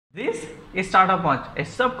This is Tata Punch, a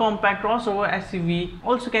subcompact crossover SUV,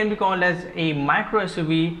 also can be called as a micro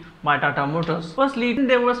SUV by Tata Motors. Firstly,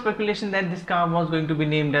 there was speculation that this car was going to be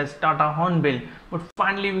named as Tata Hornbill, but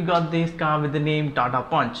finally we got this car with the name Tata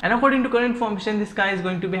Punch. And according to current information, this car is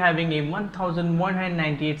going to be having a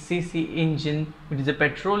 1198cc engine, which is a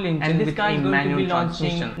petrol engine, and this car is going to be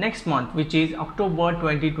launching next month, which is October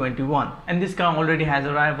 2021. And this car already has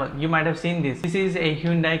a rival. You might have seen this. This is a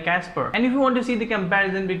Hyundai Casper. And if you want to see the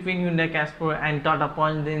comparison between Hyundai Casper and Tata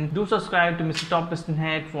Punch, then do subscribe to Mr. Top Piston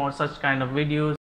Head for such kind of videos.